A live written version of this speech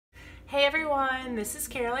Hey everyone, this is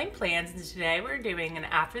Caroline Plans, and today we're doing an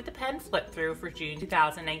After the Pen flip through for June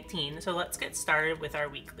 2019. So let's get started with our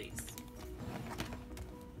weeklies.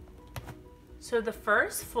 So the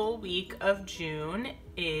first full week of June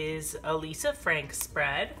is a Lisa Frank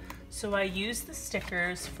spread. So I used the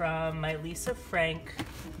stickers from my Lisa Frank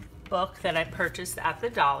book that I purchased at the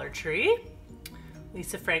Dollar Tree.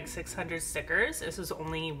 Lisa Frank 600 stickers. This was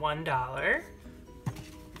only $1.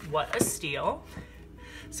 What a steal.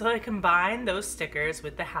 So I combined those stickers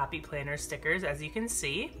with the Happy Planner stickers, as you can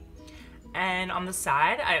see. And on the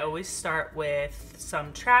side, I always start with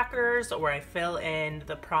some trackers where I fill in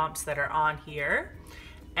the prompts that are on here.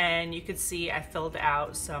 And you can see I filled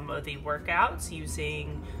out some of the workouts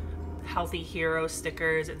using Healthy Hero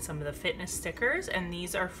stickers and some of the fitness stickers. And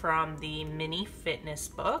these are from the mini fitness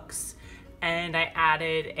books. And I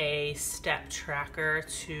added a step tracker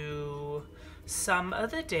to some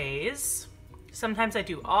of the days. Sometimes I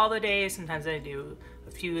do all the days, sometimes I do a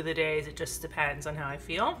few of the days. It just depends on how I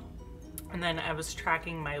feel. And then I was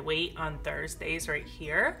tracking my weight on Thursdays right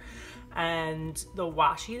here. And the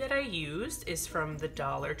washi that I used is from the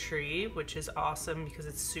Dollar Tree, which is awesome because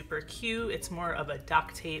it's super cute. It's more of a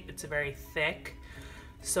duct tape. It's very thick,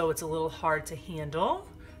 so it's a little hard to handle.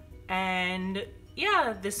 And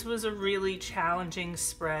yeah, this was a really challenging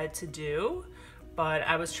spread to do. But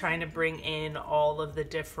I was trying to bring in all of the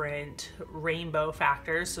different rainbow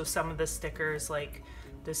factors. So some of the stickers, like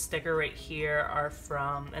this sticker right here, are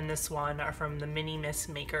from, and this one are from the Mini Miss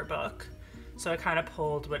Maker book. So I kind of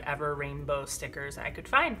pulled whatever rainbow stickers I could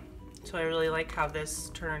find. So I really like how this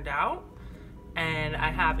turned out. And I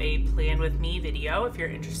have a plan with me video if you're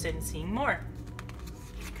interested in seeing more.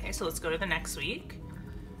 Okay, so let's go to the next week.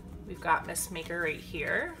 We've got Miss Maker right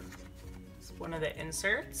here. It's one of the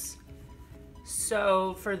inserts.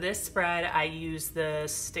 So for this spread, I used the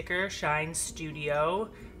Sticker Shine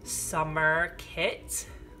Studio Summer Kit.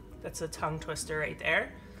 That's a tongue twister right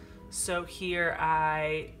there. So here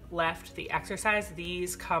I left the exercise.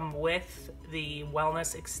 These come with the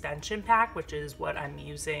Wellness Extension Pack, which is what I'm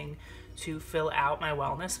using to fill out my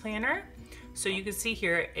wellness planner. So you can see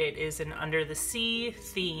here, it is an Under the Sea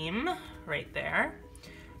theme right there.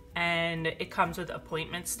 And it comes with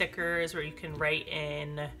appointment stickers where you can write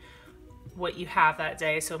in what you have that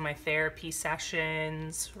day. So my therapy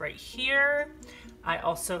sessions right here. I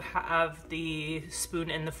also have the spoon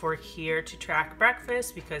and the fork here to track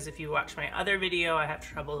breakfast, because if you watch my other video, I have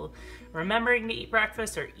trouble remembering to eat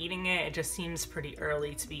breakfast or eating it. It just seems pretty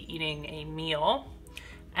early to be eating a meal.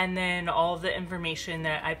 And then all of the information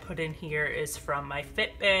that I put in here is from my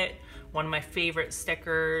Fitbit. One of my favorite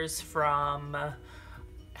stickers from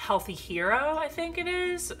Healthy Hero, I think it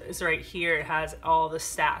is right here. It has all the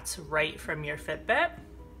stats right from your Fitbit.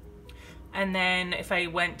 And then if I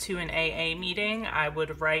went to an AA meeting, I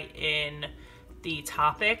would write in the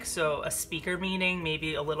topic. So a speaker meeting,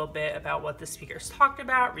 maybe a little bit about what the speakers talked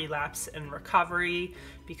about, relapse and recovery,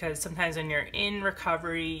 because sometimes when you're in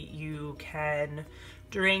recovery, you can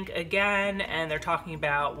drink again, and they're talking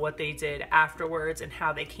about what they did afterwards and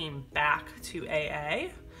how they came back to AA.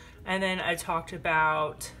 And then I talked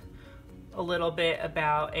about a little bit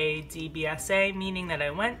about a DBSA meeting that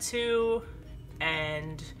I went to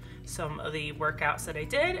and some of the workouts that I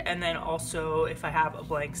did. And then also, if I have a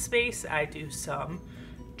blank space, I do some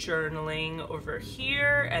journaling over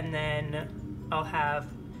here. And then I'll have,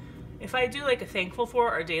 if I do like a thankful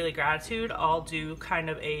for or daily gratitude, I'll do kind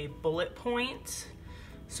of a bullet point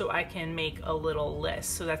so I can make a little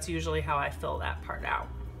list. So that's usually how I fill that part out.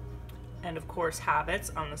 And of course,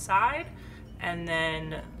 habits on the side, and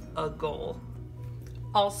then a goal.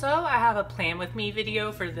 Also, I have a plan with me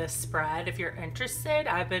video for this spread if you're interested.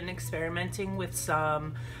 I've been experimenting with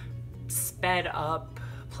some sped up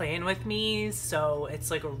plan with me, so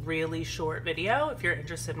it's like a really short video if you're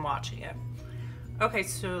interested in watching it. Okay,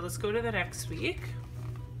 so let's go to the next week.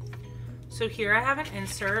 So here I have an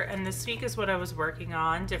insert, and this week is what I was working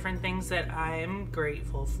on, different things that I'm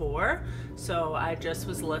grateful for. So I just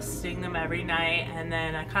was listing them every night, and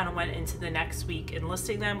then I kind of went into the next week and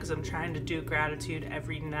listing them because I'm trying to do gratitude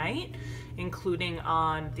every night, including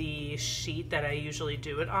on the sheet that I usually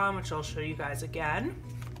do it on, which I'll show you guys again.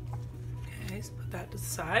 Okay, so put that to the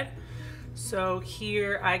side. So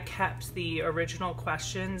here I kept the original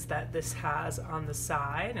questions that this has on the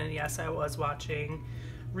side, and yes, I was watching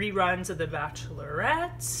reruns of The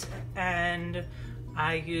Bachelorette, and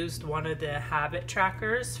I used one of the habit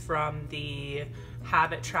trackers from the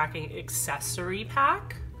habit tracking accessory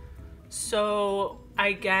pack. So I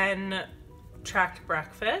again tracked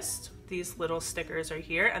breakfast. These little stickers are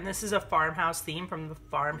here, and this is a farmhouse theme from the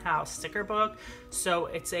Farmhouse sticker book. So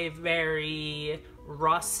it's a very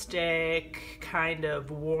rustic kind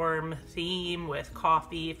of warm theme with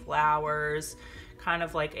coffee, flowers, kind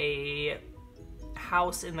of like a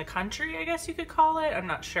house in the country, I guess you could call it. I'm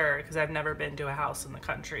not sure because I've never been to a house in the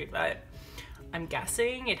country, but I'm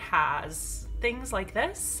guessing it has things like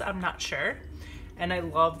this. I'm not sure. And I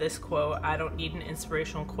love this quote. I don't need an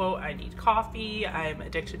inspirational quote. I need coffee. I'm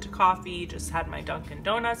addicted to coffee. Just had my Dunkin'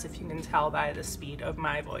 Donuts, if you can tell by the speed of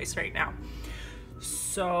my voice right now.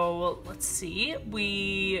 So let's see.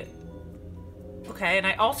 Okay, and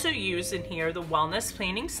I also use in here the wellness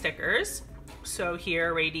planning stickers. So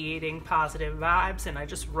here, radiating positive vibes, and I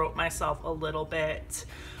just wrote myself a little bit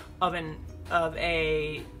of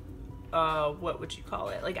a what would you call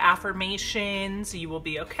it? Like affirmations. You will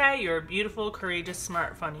be okay. You're a beautiful, courageous,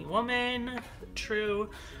 smart, funny woman. True.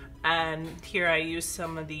 And here I use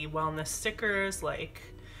some of the wellness stickers, like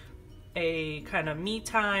a kind of me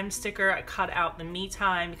time sticker. I cut out the me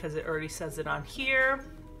time because it already says it on here.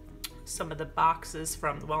 Some of the boxes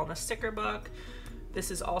from the wellness sticker book. This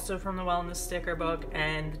is also from the wellness sticker book,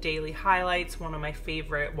 and the daily highlights, one of my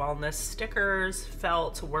favorite wellness stickers,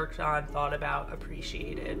 felt, worked on, thought about,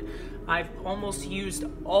 appreciated. I've almost used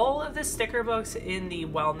all of the sticker books in the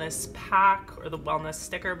wellness pack or the wellness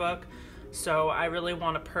sticker book. So I really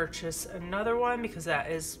want to purchase another one because that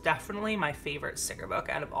is definitely my favorite sticker book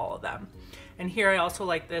out of all of them. And here I also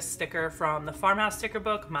like this sticker from the Farmhouse sticker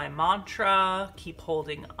book, my mantra, keep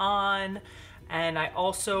holding on. And I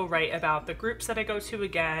also write about the groups that I go to,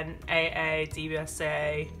 again, AA,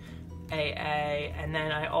 DBSA, AA, and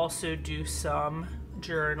then I also do some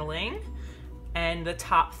journaling and the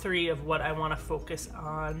top 3 of what I want to focus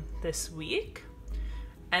on this week.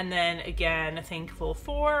 And then again, thankful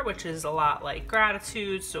for, which is a lot like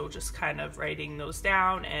gratitude. So just kind of writing those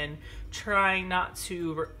down and trying not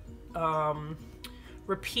to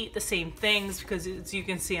repeat the same things, because as you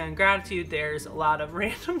can see on gratitude, there's a lot of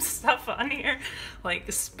random stuff on here,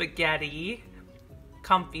 like spaghetti,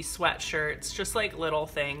 comfy sweatshirts, just like little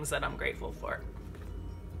things that I'm grateful for.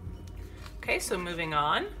 Okay, so moving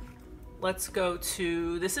on. Let's go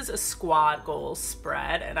to, this is a squad goals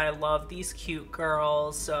spread, and I love these cute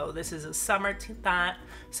girls. So this is a summertime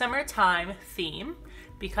theme,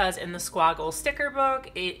 because in the squad goals sticker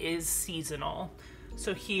book, it is seasonal.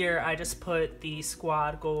 So here I just put the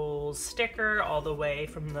squad goals sticker all the way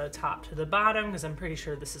from the top to the bottom, because I'm pretty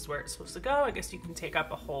sure this is where it's supposed to go. I guess you can take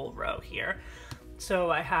up a whole row here. So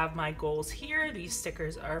I have my goals here. These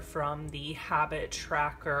stickers are from the Habit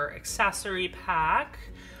Tracker accessory pack.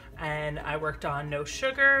 And I worked on no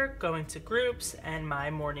sugar, going to groups, and my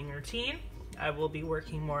morning routine. I will be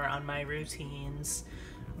working more on my routines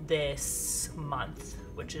this month,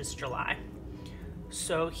 which is July.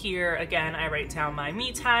 So here again, I write down my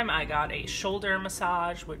me time. I got a shoulder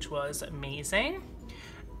massage, which was amazing.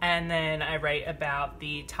 And then I write about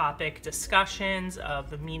the topic discussions of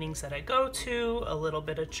the meetings that I go to, a little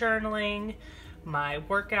bit of journaling, my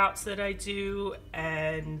workouts that I do,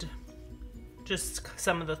 and just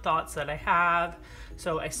some of the thoughts that I have.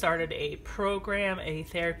 So I started a program, a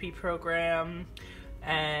therapy program,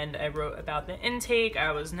 and I wrote about the intake.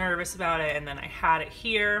 I was nervous about it, and then I had it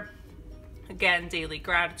here. Again, daily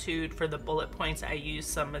gratitude. For the bullet points, I use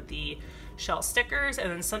some of the shell stickers,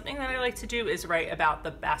 and then something that I like to do is write about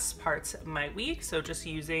the best parts of my week. So just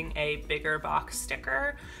using a bigger box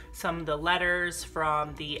sticker, some of the letters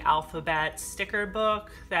from the alphabet sticker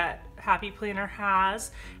book that Happy Planner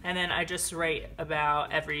has, and then I just write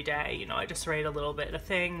about every day. You know, I just write a little bit of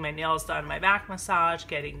thing, my nails done, my back massage,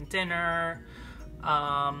 getting dinner,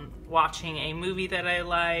 watching a movie that I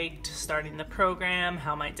liked, starting the program,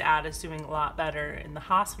 how my dad is doing a lot better in the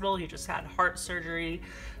hospital. He just had heart surgery.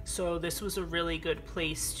 So this was a really good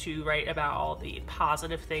place to write about all the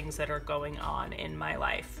positive things that are going on in my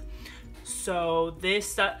life. So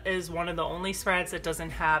this is one of the only spreads that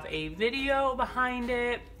doesn't have a video behind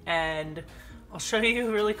it, and I'll show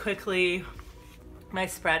you really quickly my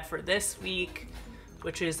spread for this week,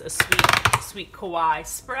 which is a sweet kawaii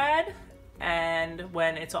spread. And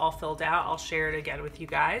when it's all filled out, I'll share it again with you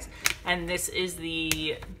guys. And this is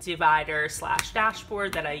the divider /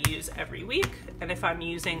 dashboard that I use every week. And if I'm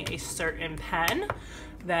using a certain pen,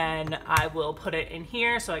 then I will put it in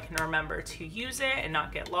here so I can remember to use it and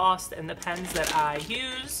not get lost. And the pens that I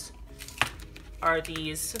use are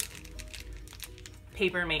these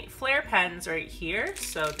Papermate Flare pens right here.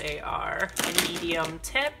 So they are a medium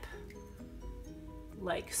tip,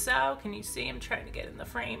 like so. Can you see? I'm trying to get in the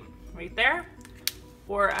frame. Right there.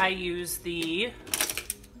 Or I use the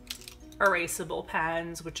erasable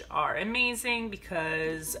pens, which are amazing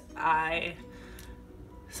because I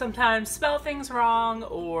sometimes spell things wrong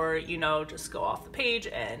or, you know, just go off the page,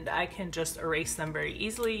 and I can just erase them very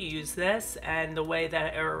easily. Use this, and the way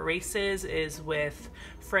that it erases is with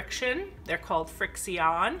friction. They're called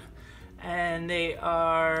Frixion, and they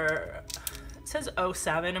are, it says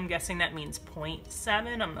 07, I'm guessing that means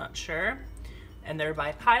 0.7, I'm not sure. And they're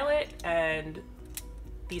by Pilot, and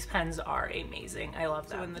these pens are amazing. I love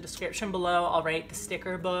them. So in the description below, I'll write the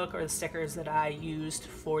sticker book or the stickers that I used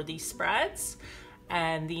for these spreads,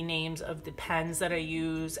 and the names of the pens that I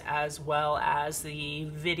use, as well as the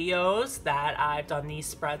videos that I've done these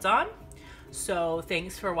spreads on. So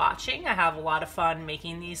thanks for watching. I have a lot of fun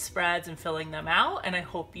making these spreads and filling them out, and I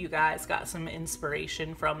hope you guys got some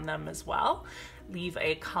inspiration from them as well. Leave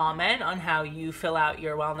a comment on how you fill out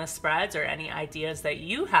your wellness spreads or any ideas that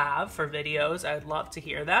you have for videos. I'd love to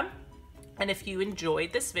hear them. And if you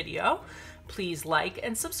enjoyed this video, please like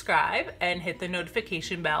and subscribe and hit the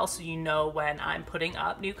notification bell so you know when I'm putting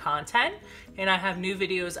up new content. And I have new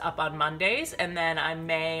videos up on Mondays, and then I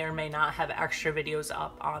may or may not have extra videos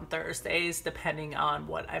up on Thursdays depending on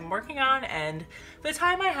what I'm working on and the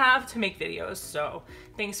time I have to make videos. So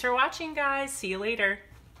thanks for watching, guys. See you later.